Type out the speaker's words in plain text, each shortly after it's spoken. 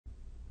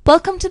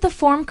Welcome to the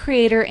Form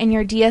Creator in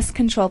your DS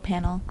Control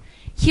Panel.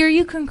 Here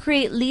you can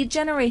create lead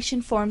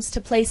generation forms to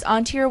place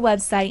onto your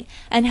website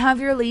and have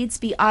your leads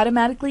be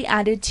automatically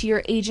added to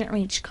your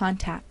dsAgentReach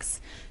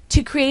contacts.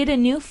 To create a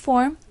new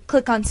form,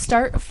 click on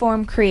Start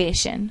Form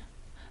Creation.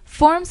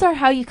 Forms are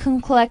how you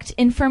can collect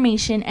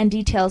information and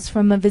details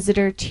from a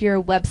visitor to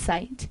your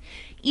website.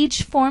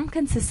 Each form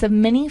consists of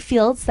many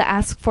fields that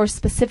ask for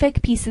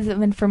specific pieces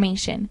of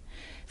information.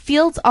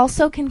 Fields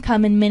also can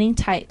come in many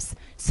types,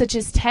 such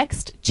as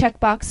text,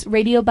 checkbox,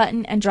 radio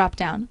button, and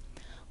drop-down.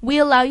 We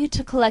allow you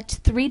to collect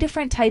 3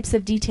 different types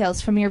of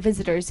details from your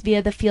visitors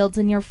via the fields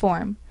in your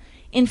form.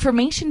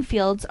 Information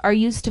fields are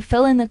used to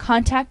fill in the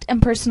contact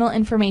and personal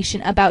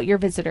information about your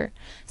visitor,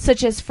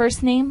 such as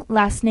first name,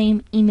 last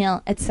name,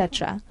 email,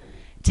 etc.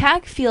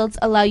 Tag fields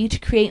allow you to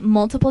create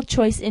multiple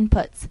choice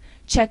inputs,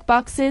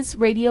 checkboxes,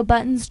 radio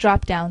buttons,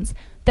 drop-downs,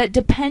 that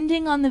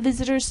depending on the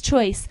visitor's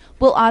choice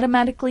will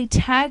automatically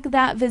tag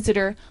that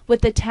visitor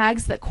with the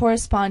tags that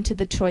correspond to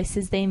the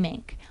choices they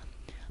make.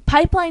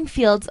 Pipeline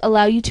fields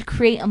allow you to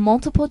create a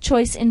multiple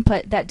choice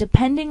input that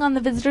depending on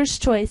the visitor's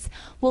choice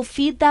will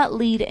feed that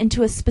lead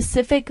into a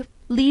specific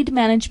lead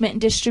management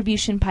and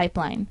distribution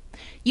pipeline.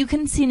 You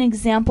can see an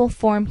example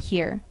form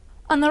here.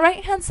 On the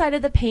right hand side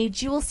of the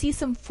page you will see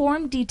some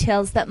form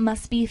details that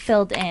must be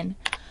filled in.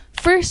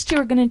 First,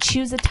 you're going to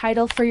choose a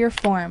title for your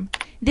form.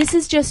 This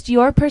is just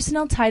your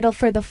personal title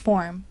for the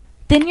form.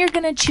 Then you're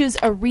going to choose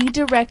a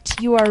redirect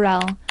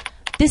URL.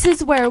 This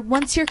is where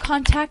once your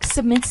contact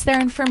submits their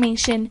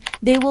information,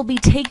 they will be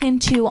taken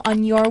to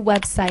on your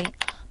website.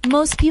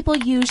 Most people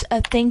use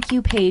a thank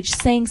you page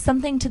saying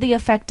something to the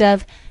effect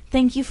of,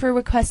 "Thank you for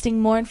requesting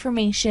more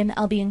information.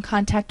 I'll be in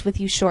contact with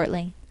you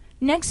shortly."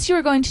 Next, you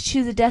are going to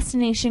choose a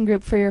destination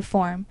group for your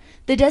form.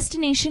 The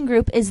destination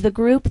group is the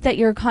group that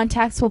your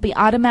contacts will be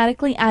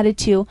automatically added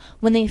to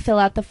when they fill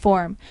out the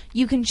form.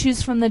 You can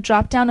choose from the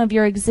drop-down of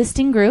your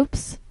existing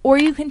groups, or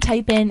you can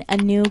type in a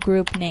new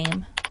group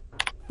name.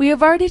 We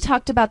have already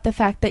talked about the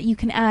fact that you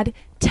can add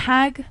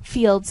tag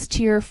fields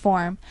to your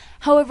form.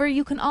 However,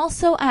 you can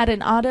also add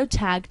an auto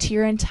tag to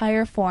your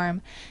entire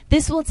form.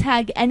 This will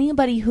tag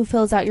anybody who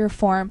fills out your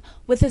form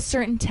with a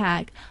certain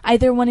tag,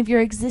 either one of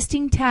your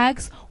existing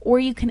tags or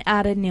you can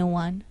add a new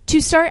one. To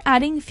start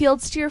adding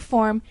fields to your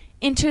form,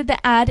 enter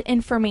the Add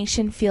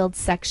Information Fields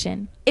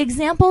section.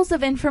 Examples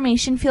of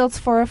information fields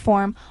for a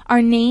form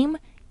are name,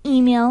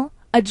 email,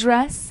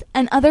 address,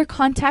 and other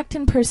contact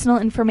and personal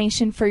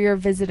information for your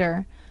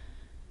visitor.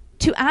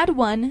 To add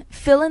one,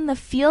 fill in the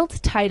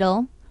field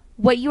title,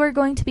 what you are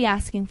going to be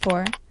asking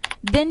for,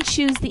 then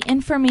choose the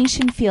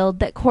information field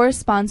that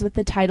corresponds with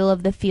the title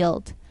of the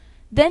field.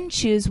 Then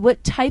choose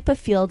what type of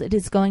field it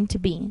is going to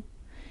be.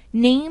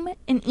 Name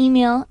and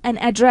email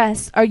and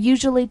address are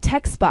usually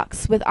text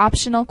box with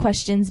optional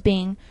questions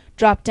being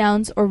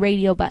drop-downs or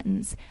radio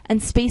buttons,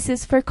 and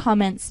spaces for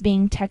comments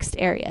being text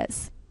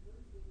areas.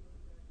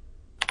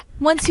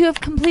 Once you have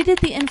completed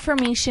the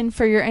information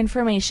for your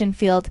information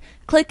field,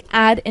 click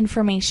Add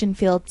Information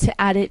Field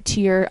to add it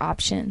to your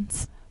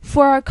options.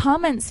 For our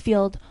comments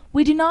field,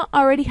 we do not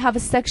already have a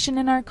section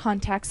in our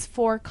contacts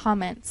for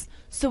comments,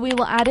 so we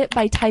will add it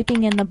by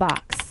typing in the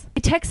box.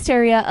 The text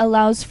area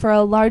allows for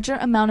a larger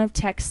amount of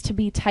text to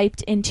be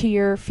typed into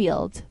your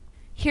field.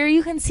 Here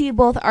you can see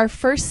both our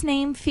first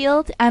name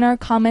field and our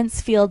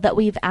comments field that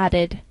we've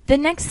added. The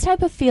next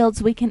type of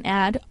fields we can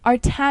add are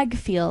tag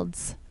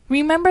fields.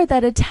 Remember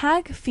that a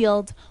tag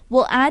field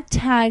will add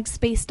tags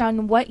based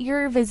on what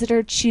your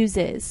visitor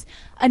chooses.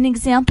 An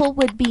example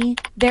would be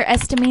their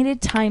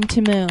estimated time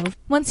to move.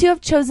 Once you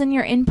have chosen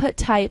your input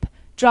type,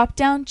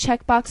 drop-down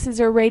checkboxes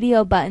or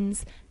radio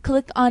buttons,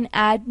 click on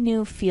Add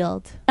New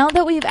Field. Now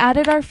that we've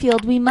added our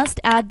field, we must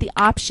add the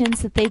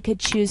options that they could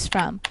choose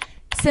from.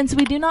 Since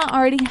we do not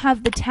already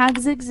have the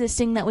tags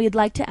existing that we'd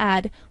like to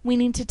add, we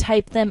need to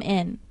type them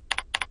in.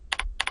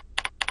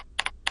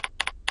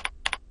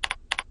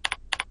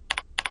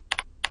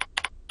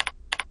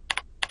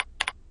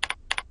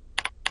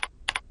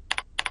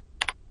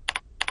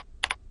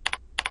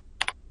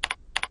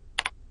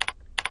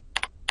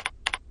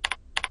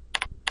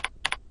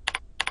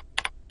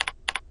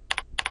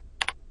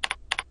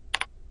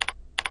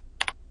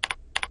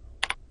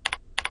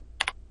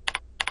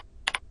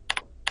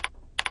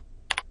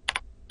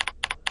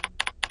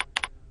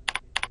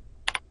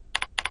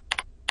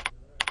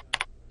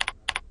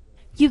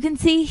 You can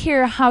see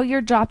here how your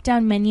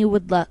drop-down menu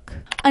would look.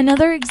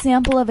 Another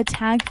example of a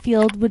tag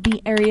field would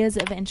be areas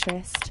of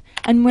interest,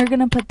 and we're going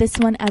to put this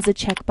one as a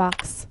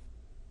checkbox.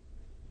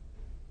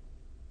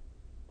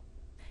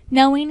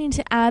 Now we need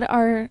to add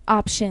our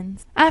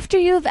options. After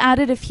you have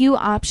added a few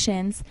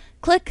options,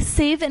 click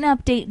Save and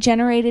Update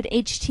Generated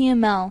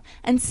HTML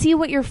and see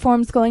what your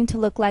form's going to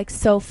look like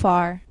so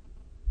far.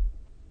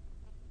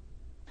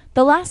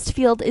 The last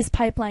field is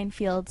pipeline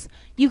fields.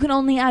 You can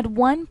only add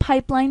one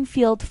pipeline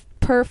field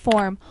per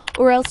form,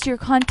 or else your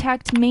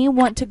contact may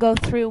want to go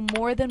through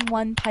more than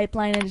one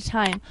pipeline at a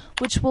time,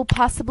 which will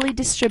possibly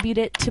distribute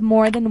it to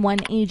more than one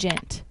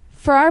agent.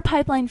 For our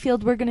pipeline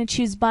field, we're going to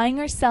choose buying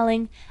or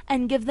selling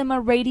and give them a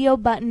radio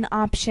button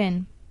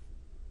option.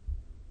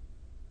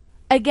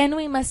 Again,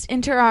 we must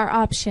enter our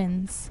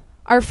options.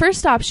 Our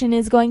first option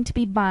is going to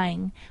be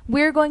buying.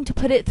 We're going to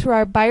put it through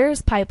our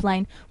buyer's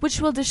pipeline, which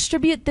will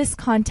distribute this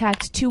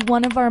contact to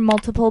one of our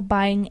multiple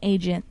buying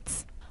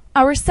agents.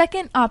 Our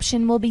second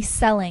option will be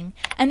selling,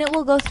 and it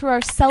will go through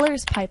our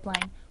seller's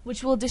pipeline,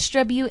 which will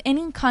distribute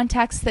any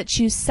contacts that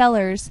choose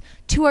sellers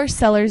to our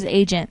seller's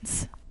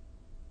agents.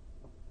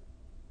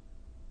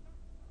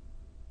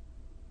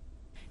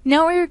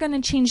 Now we are going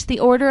to change the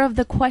order of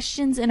the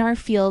questions in our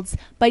fields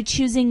by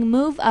choosing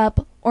Move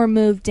Up or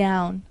Move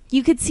Down.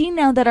 You can see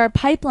now that our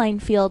pipeline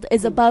field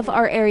is above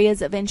our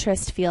areas of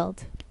interest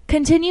field.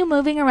 Continue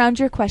moving around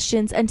your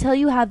questions until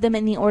you have them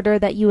in the order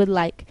that you would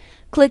like.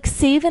 Click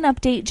Save and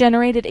Update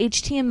Generated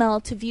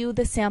HTML to view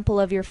the sample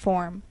of your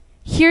form.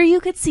 Here you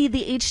could see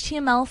the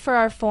HTML for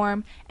our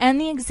form and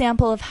the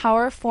example of how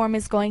our form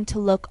is going to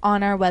look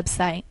on our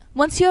website.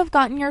 Once you have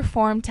gotten your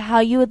form to how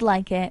you would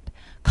like it,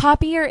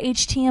 copy your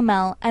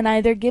HTML and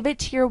either give it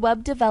to your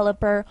web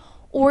developer,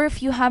 or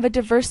if you have a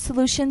Diverse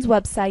Solutions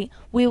website,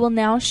 we will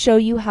now show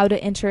you how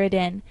to enter it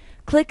in.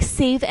 Click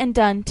Save and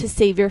Done to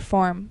save your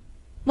form.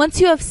 Once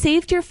you have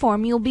saved your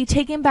form, you'll be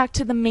taken back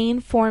to the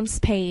main Forms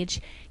page.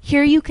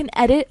 Here you can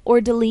edit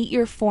or delete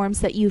your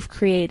forms that you've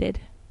created.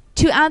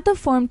 To add the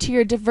form to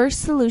your Diverse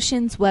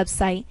Solutions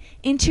website,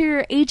 enter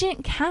your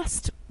Agent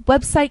Cast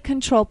website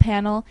control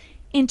panel,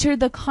 enter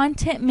the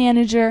Content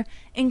Manager,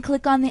 and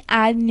click on the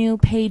Add New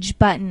Page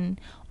button,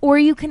 or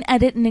you can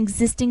edit an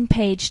existing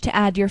page to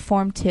add your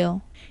form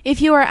to.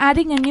 If you are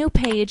adding a new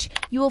page,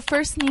 you will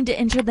first need to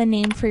enter the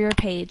name for your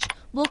page.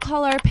 We'll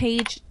call our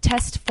page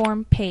Test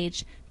Form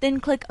Page, then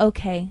click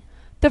OK.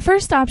 The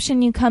first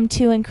option you come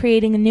to in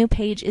creating a new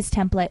page is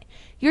Template.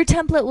 Your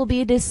template will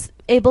be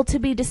able to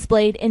be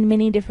displayed in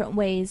many different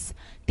ways.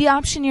 The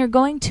option you're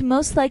going to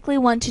most likely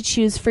want to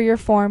choose for your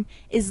form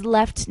is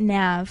Left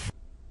Nav.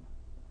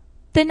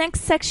 The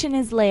next section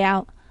is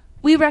Layout.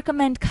 We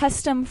recommend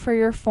Custom for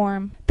your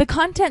form. The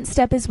content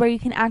step is where you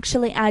can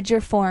actually add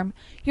your form.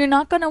 You're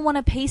not going to want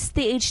to paste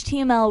the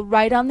HTML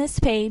right on this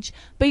page,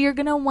 but you're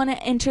going to want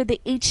to enter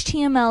the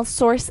HTML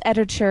source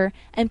editor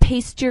and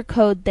paste your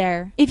code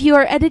there. If you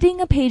are editing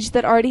a page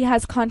that already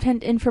has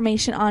content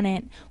information on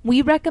it,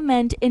 we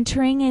recommend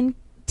entering in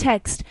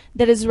text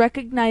that is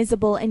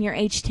recognizable in your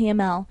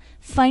HTML,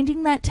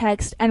 finding that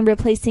text and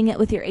replacing it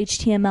with your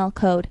HTML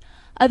code.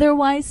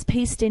 Otherwise,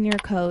 paste in your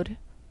code.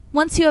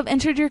 Once you have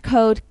entered your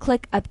code,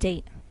 click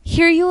Update.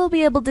 Here you will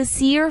be able to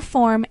see your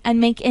form and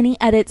make any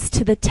edits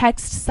to the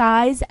text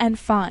size and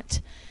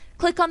font.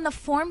 Click on the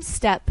Form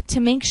step to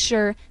make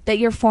sure that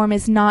your form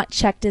is not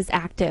checked as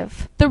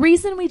active. The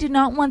reason we do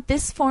not want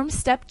this form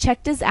step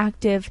checked as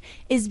active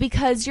is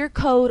because your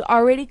code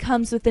already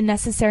comes with the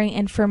necessary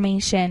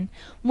information.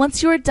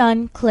 Once you are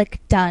done,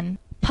 click Done.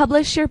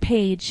 Publish your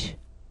page.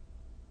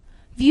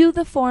 View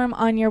the form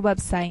on your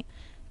website.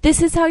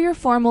 This is how your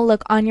form will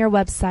look on your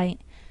website.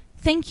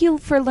 Thank you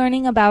for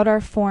learning about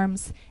our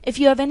forms. If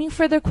you have any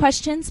further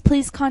questions,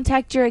 please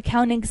contact your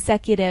account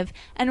executive,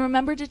 and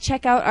remember to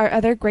check out our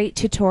other great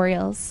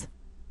tutorials.